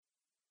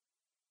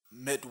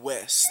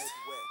Midwest.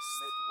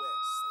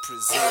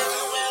 Present. Have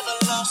you ever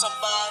loved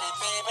somebody,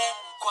 baby,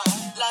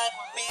 quite like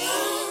me,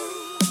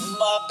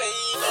 my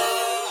baby?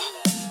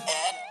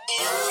 And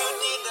if you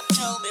didn't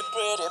tell me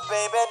pretty,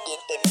 baby, did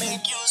they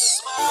make you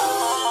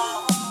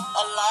smile?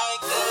 I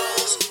like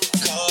this,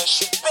 'cause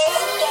you've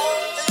been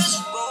down this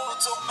road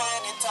so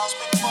many times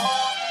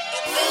before,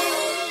 and then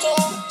you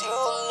told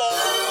your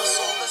love was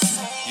all the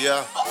same.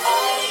 Yeah. But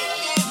I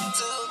get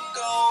to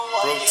go.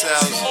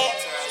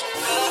 Protausen.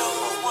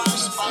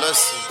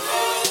 Listen,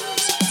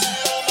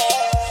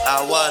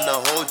 I wanna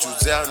hold you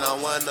down, I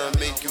wanna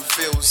make you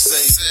feel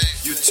safe.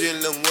 You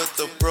chillin' with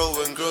the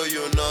pro and girl,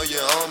 you know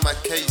you're on my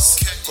case.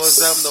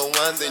 'Cause I'm the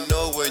one they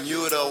know when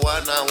you the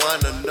one I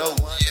wanna know.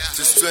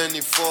 Just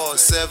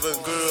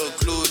 24/7 girl,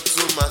 glued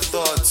to my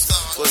thoughts.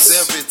 'Cause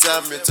every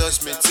time you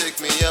touch me, take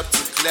me up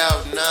to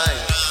cloud 9.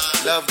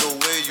 Love the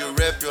way you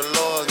wrap your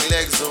long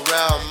legs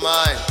around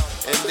mine.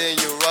 And then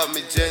you rub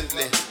me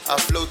gently, I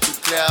float to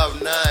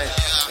cloud 9.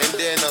 And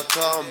then I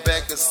come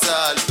back and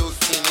start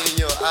looking in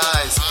your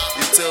eyes.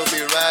 You tell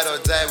me ride or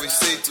die, we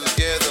stay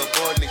together,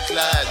 Bonnie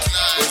Clyde.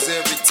 'Cause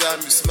every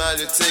time you smile,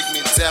 you take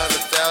me down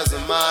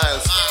 1,000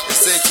 miles. They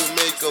say to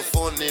make a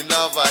phone in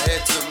love, I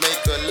had to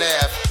make her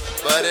laugh.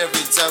 But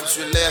every time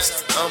she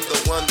laughs, I'm the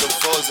one that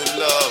falls in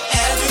love.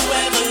 Have you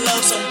ever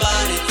loved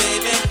somebody,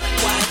 baby,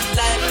 quite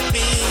like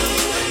me,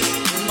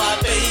 my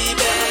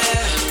baby?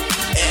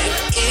 And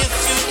if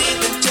you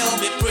didn't tell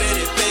me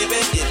pretty, baby,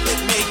 did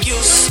it make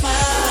you smile?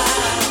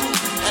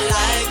 I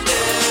like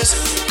this,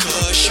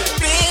 'cause you've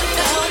been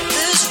down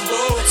this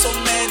road so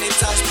many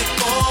times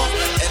before,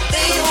 and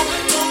they all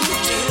told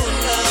you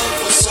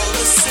love was all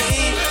the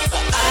same.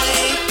 But I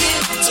ain't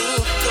get to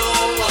go,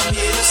 I'm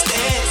here to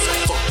stay,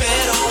 for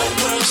better or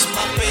worse,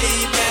 my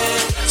baby.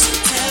 So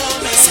tell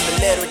me.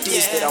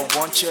 Similarities that I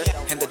want you,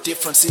 and the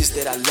difference is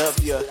that I love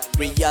you.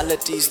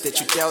 Realities that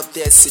you doubt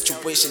that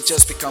situation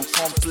just become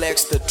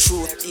complex. The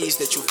truth is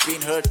that you've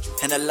been hurt,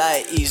 and a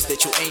lie is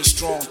that you ain't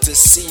strong.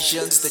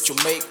 Decisions that you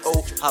make,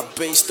 are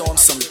based on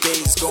some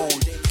days gone.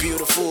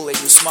 Beautiful and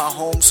you smart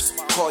homes,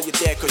 call you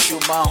that 'cause you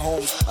my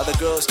homes. Other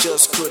girls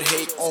just could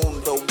hate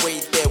on the way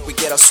that we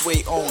get our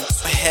sway on.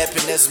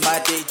 Happiness my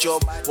day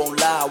job, won't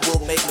lie, we'll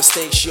make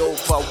mistakes, yo.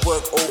 But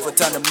work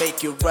overtime to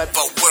make you right.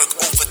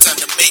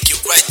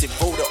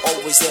 Devoted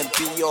always and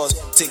be yours.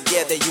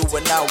 Together you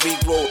and I we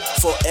grow.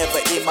 Forever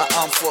in my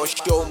arm for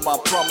sure. My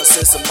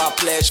promises and my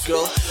pledge,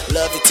 girl.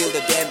 Love you till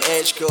the damn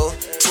edge, girl.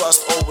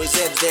 Trust always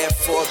and there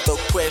for the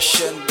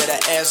question that I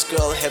ask,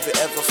 girl. Have you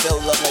ever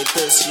felt love like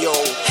this, yo?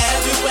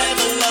 Have you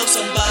ever loved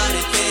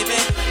somebody, baby,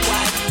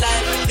 quite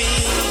like me,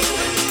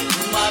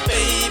 my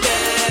baby?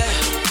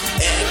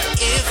 And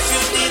if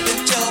you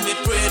didn't tell me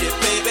pretty,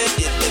 baby,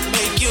 did it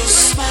make you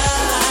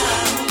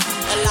smile?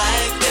 I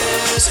like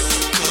this,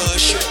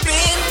 'cause you've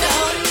been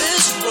down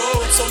this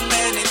road so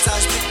many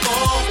times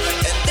before,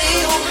 and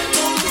they all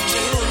told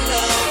you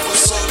love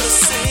was all the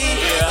same.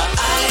 But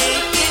I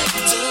ain't get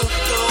to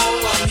go,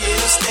 I'm here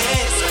to stay,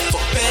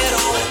 for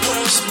better or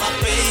worse, my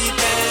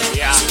baby.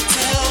 Yeah. So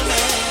tell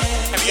me.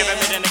 Have you ever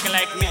met a nigga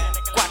like me?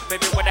 Quack,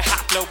 baby, with a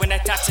hot flow. When I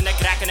touch and I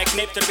crack and I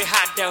knip to be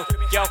hot though.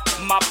 Yo,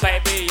 my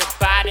baby, your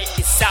body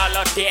is all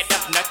or dead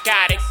up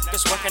narcotic.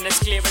 Just working as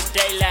clear as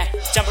daylight.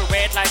 Jumping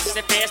red lights is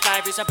the best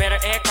life. It's a better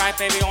air cry,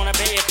 baby, on a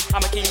bed.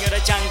 I'm a king of the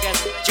jungle.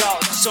 Yo,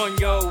 son,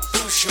 yo,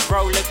 push,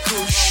 roll a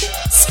kush.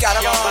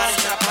 Yo, body,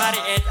 not body,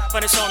 it.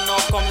 But it's on no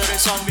come to the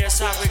sun. We're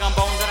sorry, we can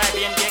bone that I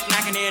be in dick,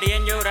 knocking it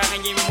in. You're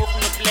rocking you, move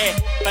the play.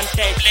 But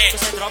take,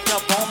 'cause I drop the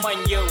bomb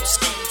on you.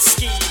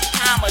 Ski.